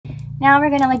Now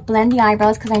we're gonna like blend the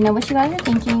eyebrows because I know what you guys are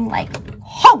thinking. Like,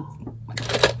 oh my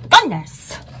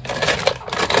goodness!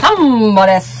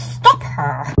 Somebody stop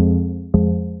her!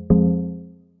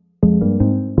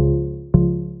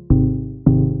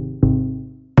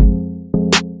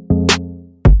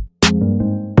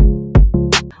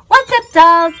 What's up,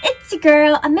 dolls? It's your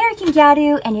girl, American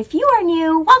Gyaru, and if you are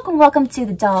new, welcome to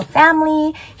the doll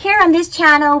family. Here on this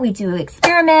channel, we do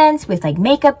experiments with like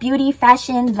makeup, beauty,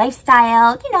 fashion,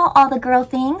 lifestyle, you know, all the girl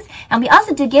things. And we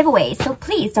also do giveaways, so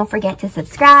please don't forget to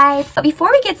subscribe. But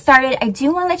before we get started, I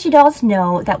do want to let you dolls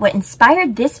know that what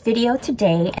inspired this video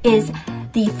today is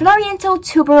the Floriental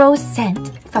Tuberose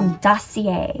scent from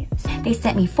Dossier. They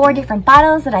sent me 4 different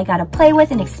bottles that I got to play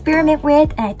with and experiment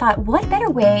with, and I thought what better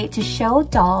way to show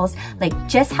dolls like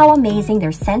just how amazing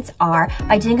their scents are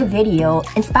by doing a video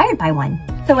inspired by one.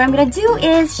 So what I'm going to do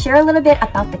is share a little bit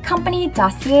about the company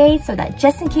Dossier so that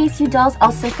just in case you dolls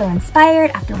also feel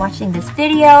inspired after watching this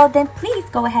video, then please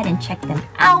go ahead and check them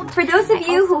out. For those of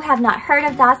you who have not heard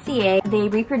of Dossier, they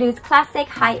reproduce classic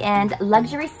high-end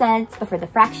luxury scents but for the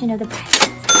fraction of the price.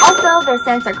 Also, their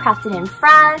scents are crafted in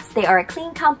France. They are a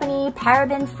clean company,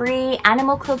 paraben-free,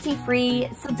 animal cruelty-free.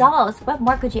 So dolls, what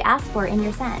more could you ask for in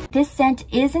your scent? This scent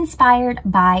is inspired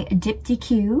by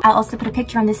Dupe. I'll also put a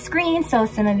picture on the screen so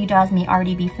some of you dolls may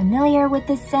already be familiar with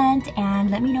this scent, and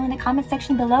let me know in the comment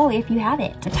section below if you have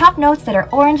it. The top notes that are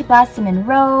orange blossom and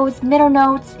rose, middle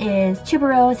notes is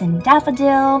tuberose and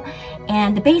daffodil,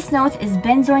 and the base notes is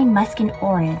benzoin, musk, and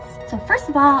orris. So first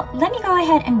of all, let me go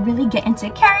ahead and really get into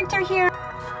character here.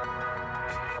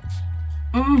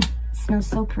 It smells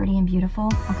so pretty and beautiful,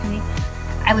 okay?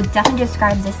 I would definitely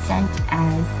describe this scent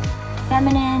as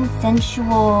feminine,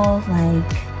 sensual,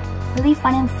 like really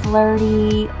fun and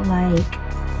flirty. Like,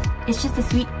 it's just the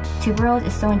sweet tuberose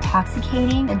is so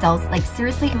intoxicating. Adults, like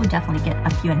seriously, you will definitely get a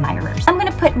few admirers. I'm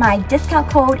gonna put my discount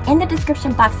code in the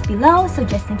description box below, so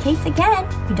just in case, again,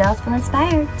 you dolls feel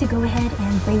inspired to go ahead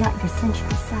and bring out your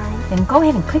sensual side, then go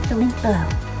ahead and click the link below.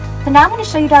 So now I'm going to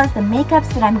show you guys the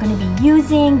makeups that I'm going to be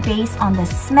using based on the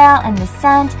smell and the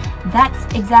scent. That's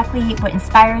exactly what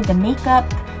inspired the makeup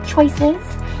choices.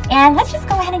 And let's just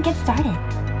go ahead and get started.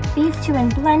 These two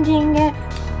and blending the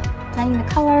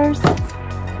colors.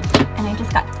 And I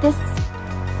just got this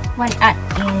one at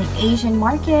an Asian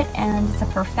market, and it's a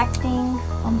perfecting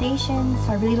foundation,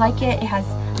 so I really like it. It has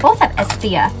both have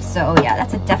SPF, so yeah,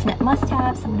 that's a definite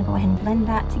must-have. So I'm going to go ahead and blend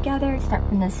that together. Start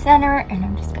from the center, and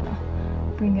I'm just going to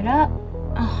bring it up.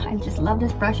 Oh, I just love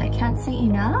this brush. I can't say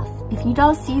enough. If you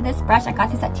dolls see this brush, I got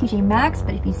this at TJ Maxx,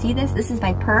 but if you see this is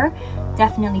by Per.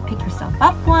 Definitely pick yourself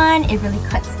up one. It really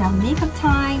cuts down makeup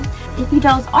time. If you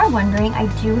dolls are wondering, I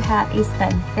do have a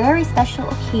very special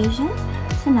occasion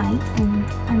tonight, and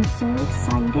I'm so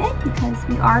excited because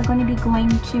we are going to be going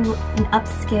to an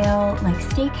upscale like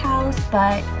steakhouse,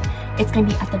 but it's going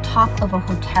to be at the top of a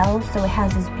hotel, so it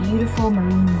has this beautiful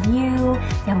marine view.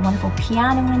 They have a wonderful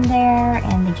piano in there,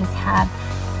 and they just have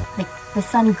like the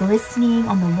sun glistening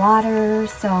on the water,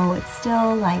 so it's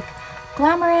still like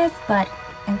glamorous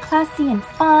and classy and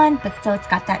fun, but still it's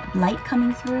got that light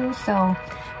coming through. So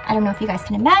I don't know if you guys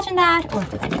can imagine that or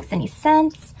if that makes any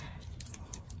sense.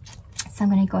 So I'm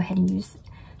going to go ahead and use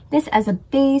this as a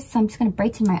base. So I'm just going to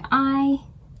brighten my eye.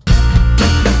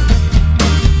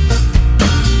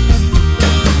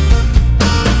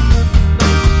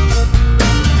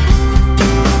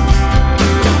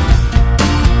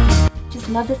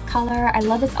 Love this color. I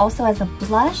love this also as a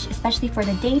blush, especially for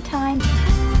the daytime.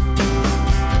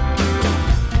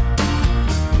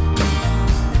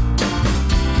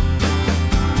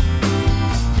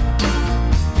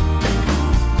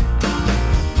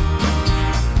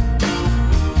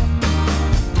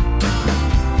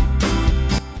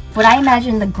 Would I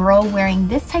imagine the girl wearing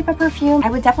this type of perfume? I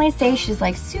would definitely say she's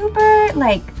like super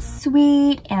like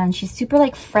sweet, and she's super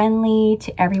like friendly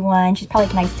to everyone. She's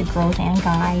probably nice to girls and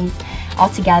guys all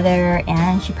together,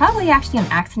 and she probably actually on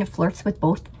accident flirts with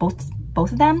both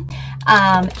of them.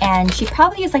 And she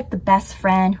probably is like the best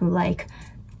friend who like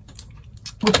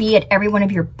will be at every one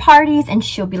of your parties, and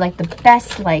she'll be like the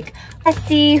best like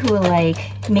bestie who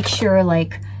like makes sure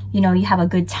like, you know, you have a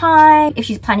good time. If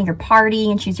she's planning your party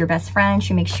and she's your best friend,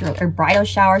 she makes sure, or bridal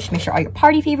shower, she makes sure all your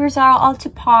party favors are all to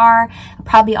par.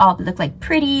 Probably all look like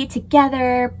pretty,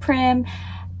 together, prim.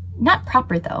 Not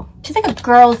proper though. She's like a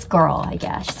girl's girl, I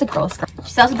guess. She's a girl's girl.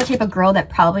 She's also the type of girl that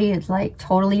probably is like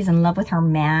totally is in love with her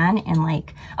man, and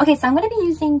like, okay, so I'm going to be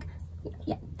using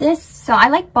this. So I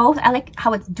like both. I like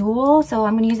how it's dual. So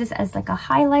I'm going to use this as like a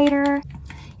highlighter.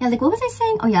 Yeah, like what was I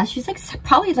saying? Oh yeah, she's like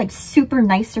probably like super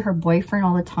nice to her boyfriend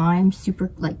all the time.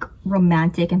 Super like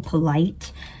romantic and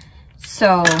polite.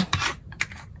 So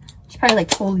she probably like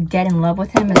totally dead in love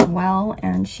with him as well,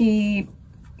 and she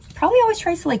probably always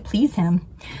tries to like please him.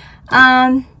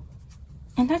 And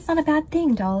that's not a bad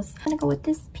thing, dolls. I'm gonna go with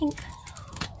this pink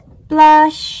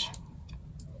blush.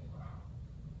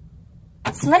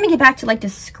 So let me get back to like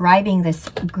describing this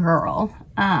girl.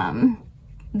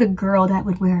 The girl that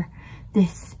would wear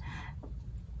this.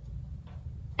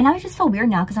 And I just feel weird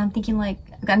now because I'm thinking like,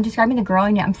 I'm describing the girl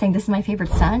and I'm saying this is my favorite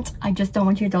scent. I just don't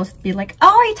want you adults to be like, oh,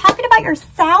 are you talking about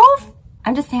yourself?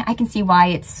 I'm just saying I can see why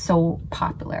it's so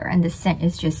popular and this scent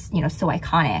is just, you know, so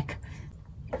iconic.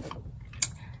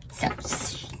 So,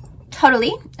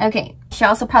 totally. Okay. She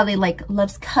also probably like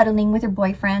loves cuddling with her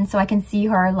boyfriend. So I can see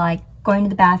her like going to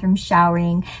the bathroom,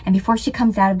 showering. And before she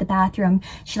comes out of the bathroom,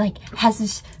 she like has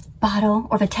this bottle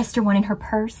or the tester one in her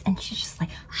purse. And she's just like,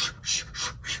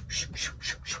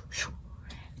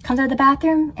 comes out of the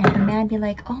bathroom and her man be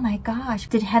like, oh my gosh,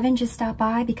 did heaven just stop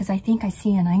by? Because I think I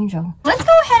see an angel. Let's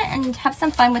go ahead and have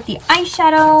some fun with the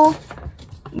eyeshadow.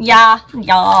 Yeah.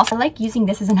 I like using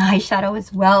this as an eyeshadow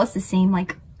as well. It's the same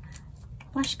like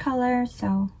blush color,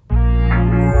 so.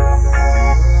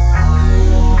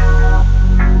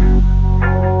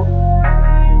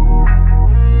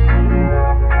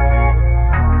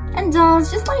 And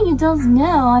dolls, just letting you dolls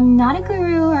know, I'm not a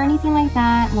guru or anything like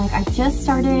that. Like I just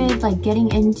started like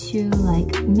getting into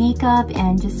like makeup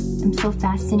and just I'm so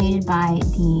fascinated by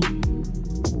the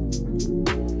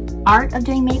art of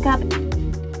doing makeup.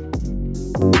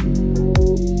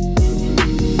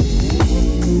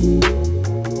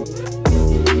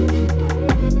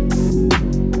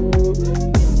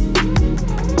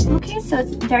 So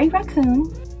it's very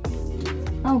raccoon.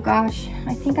 Oh gosh,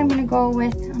 I think I'm gonna go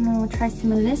with, I'm gonna try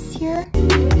some of this here.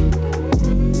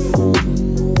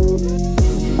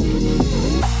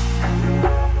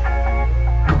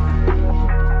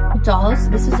 Dolls,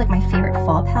 this is like my favorite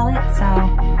fall palette, so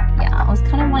yeah, I was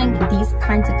kind of wanting these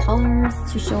kinds of colors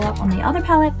to show up on the other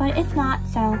palette, but it's not,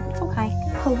 so it's okay.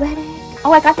 Poetic.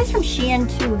 Oh, I got this from Shein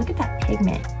too. Look at that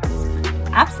pigment. It's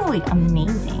absolutely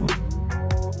amazing.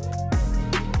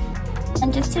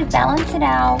 And just to balance it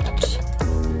out,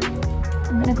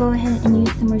 I'm gonna go ahead and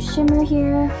use some more shimmer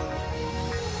here.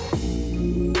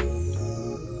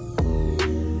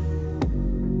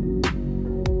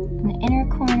 In the inner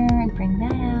corner and bring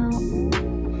that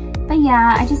out. But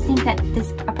yeah, I just think that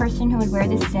a person who would wear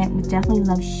this scent would definitely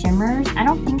love shimmers. I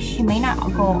don't think she may not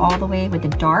go all the way with the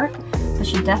dark, but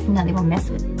she definitely will mess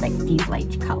with like these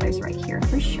light colors right here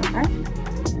for sure.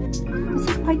 This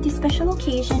is quite the special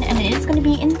occasion and it is going to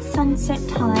be in sunset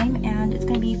time and it's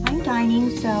going to be fine dining,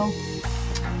 so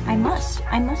I must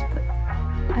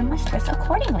dress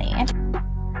accordingly.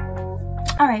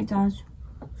 All right, dolls.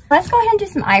 Let's go ahead and do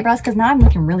some eyebrows because now I'm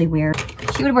looking really weird.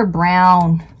 She would wear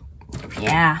brown.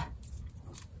 Yeah.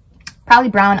 Probably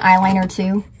brown eyeliner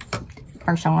too,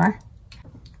 for sure.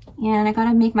 And I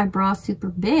gotta make my brows super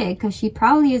big because she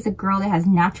probably is a girl that has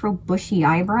natural bushy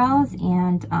eyebrows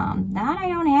and that I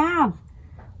don't have.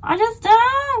 I just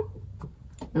don't.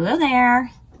 Hello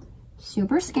there.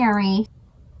 Super scary.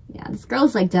 Yeah, this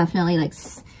girl's like definitely like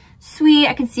sweet.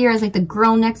 I can see her as like the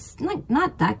girl next, like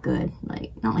not that good,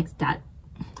 like not like that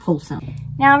wholesome.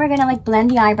 Now we're gonna like blend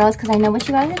the eyebrows because I know what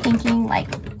you guys are thinking. Like,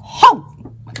 oh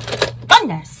my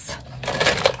goodness,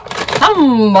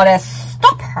 somebody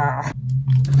stop her.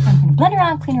 I'm gonna blend her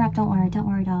out, clean her up. Don't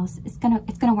worry, dolls. It's gonna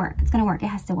work. It's gonna work. It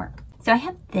has to work. So I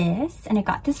have this, and I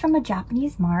got this from a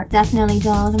Japanese mart. Definitely,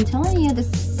 dolls. I'm telling you,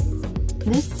 this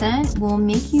scent will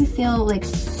make you feel like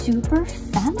super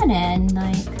feminine.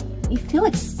 Like you feel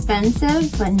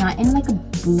expensive, but not in like a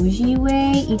bougie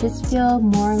way. You just feel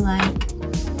more like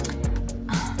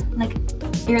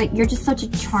you're just such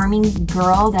a charming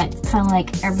girl that kind of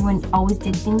like everyone always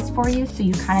did things for you, so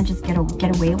you kind of just get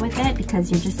away with it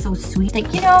because you're just so sweet.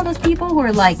 Like, you know, those people who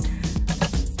are like,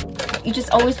 you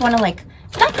just always want to like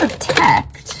not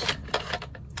protect,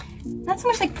 not so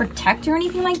much like protect or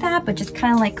anything like that, but just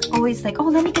kind of like always like, oh,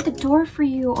 let me get the door for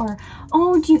you, or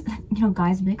oh, do you know,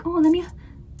 guys be like, oh, do you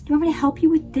want me to help you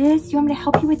with this? Do you want me to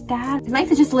help you with that?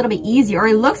 Life is just a little bit easier, or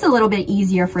it looks a little bit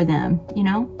easier for them, you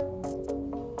know?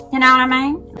 You know what I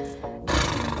mean?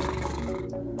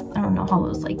 I don't know how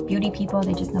those like beauty people,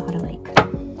 they just know how to like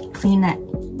clean that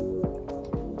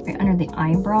right under the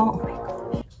eyebrow. Oh my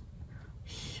gosh.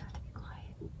 Shh, be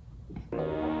quiet.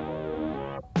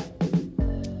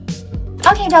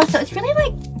 Okay, dolls, so it's really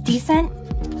like decent.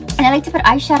 And I like to put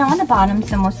eyeshadow on the bottom,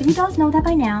 so most of you dolls know that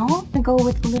by now. I'm gonna go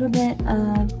with a little bit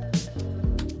of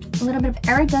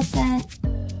iridescent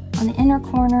on the inner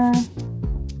corner.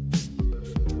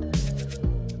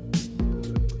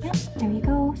 There we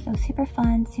go. So super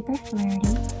fun, super flirty.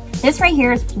 This right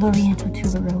here is Floriental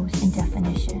Tuberose in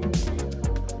definition.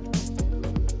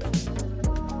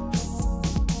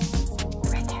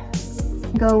 Right there.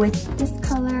 Go with this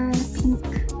color, pink.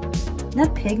 The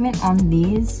pigment on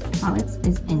these palettes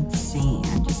is insane.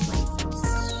 I'm just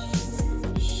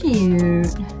like,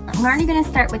 shoot. I'm already gonna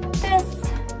start with this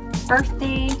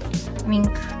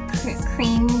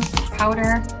cream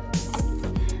powder.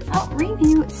 Oh,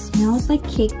 review. It smells like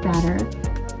cake batter.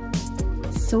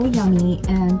 So yummy,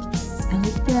 and I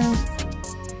like the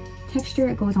texture.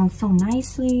 It goes on so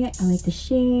nicely. I like the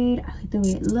shade. I like the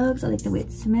way it looks. I like the way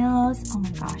it smells. Oh my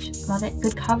gosh, love it.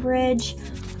 Good coverage.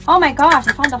 Oh my gosh,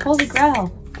 I found the holy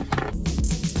grail.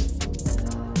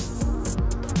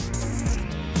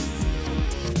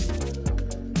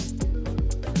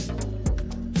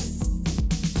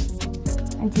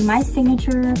 I do my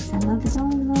signature because I love the doll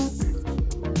look.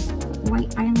 White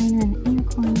eyeliner in the inner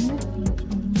corner.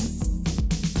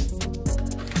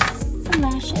 Some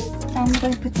lashes. So I'm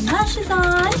going to put some lashes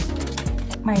on.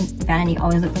 My vanity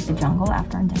always looks like the jungle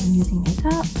after I'm done using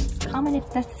makeup. Comment if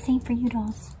that's the same for you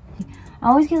dolls. I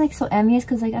always get like so envious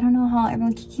because like I don't know how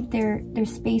everyone can keep their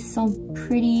space so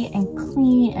pretty and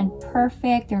clean and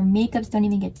perfect. Their makeups don't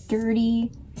even get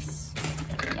dirty.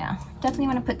 Yeah, definitely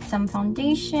want to put some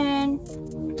foundation.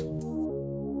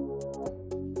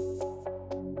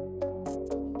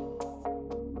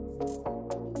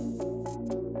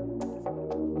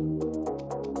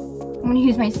 I'm gonna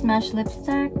use my Smash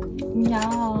lipstick.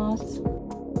 Yes.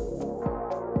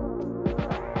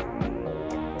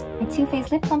 Too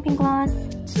Faced lip plumping gloss.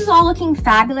 This is all looking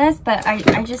fabulous, but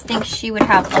I just think she would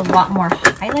have a lot more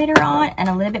highlighter on and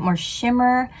a little bit more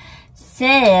shimmer.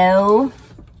 So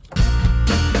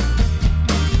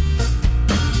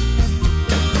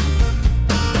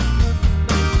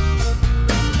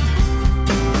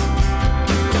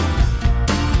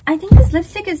I think this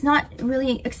lipstick is not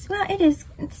really, well, it is.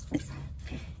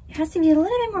 It has to be a little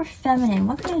bit more feminine.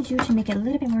 What can I do to make it a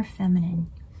little bit more feminine?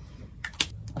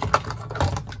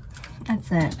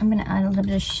 That's it. I'm gonna add a little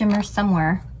bit of shimmer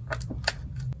somewhere.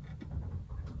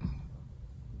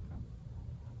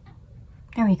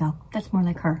 There we go. That's more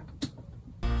like her.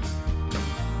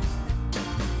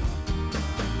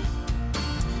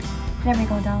 There we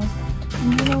go, dolls.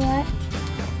 And you know what?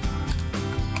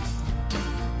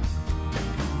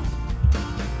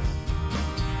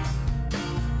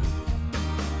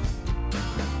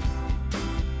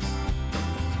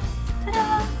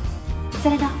 Ta-da!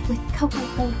 Set it off with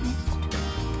Cocoa Gold Mist.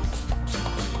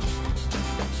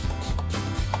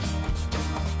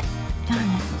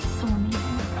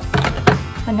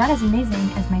 But not as amazing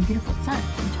as my beautiful son,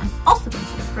 which I'm also going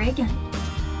to spray again.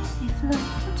 Flirty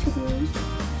Tuberose.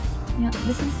 Yeah,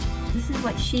 this is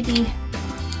what she be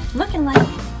looking like.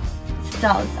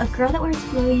 Dolls, a girl that wears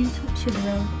Floriental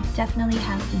Tuberose definitely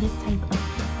has this type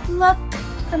of look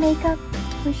for makeup,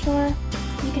 for sure.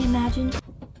 You can imagine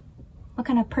what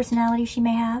kind of personality she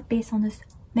may have based on this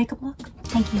makeup look.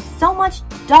 Thank you so much,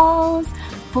 dolls,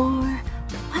 for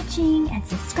watching and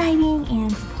subscribing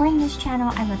and supporting this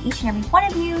channel. I love each and every one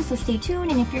of you, so stay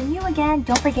tuned. And if you're new again,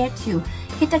 don't forget to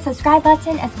hit that subscribe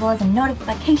button as well as a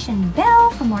notification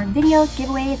bell for more videos,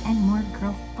 giveaways, and more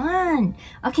girl fun.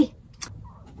 Okay.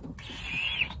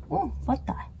 Oh, what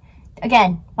the?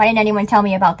 Again, why didn't anyone tell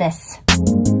me about this?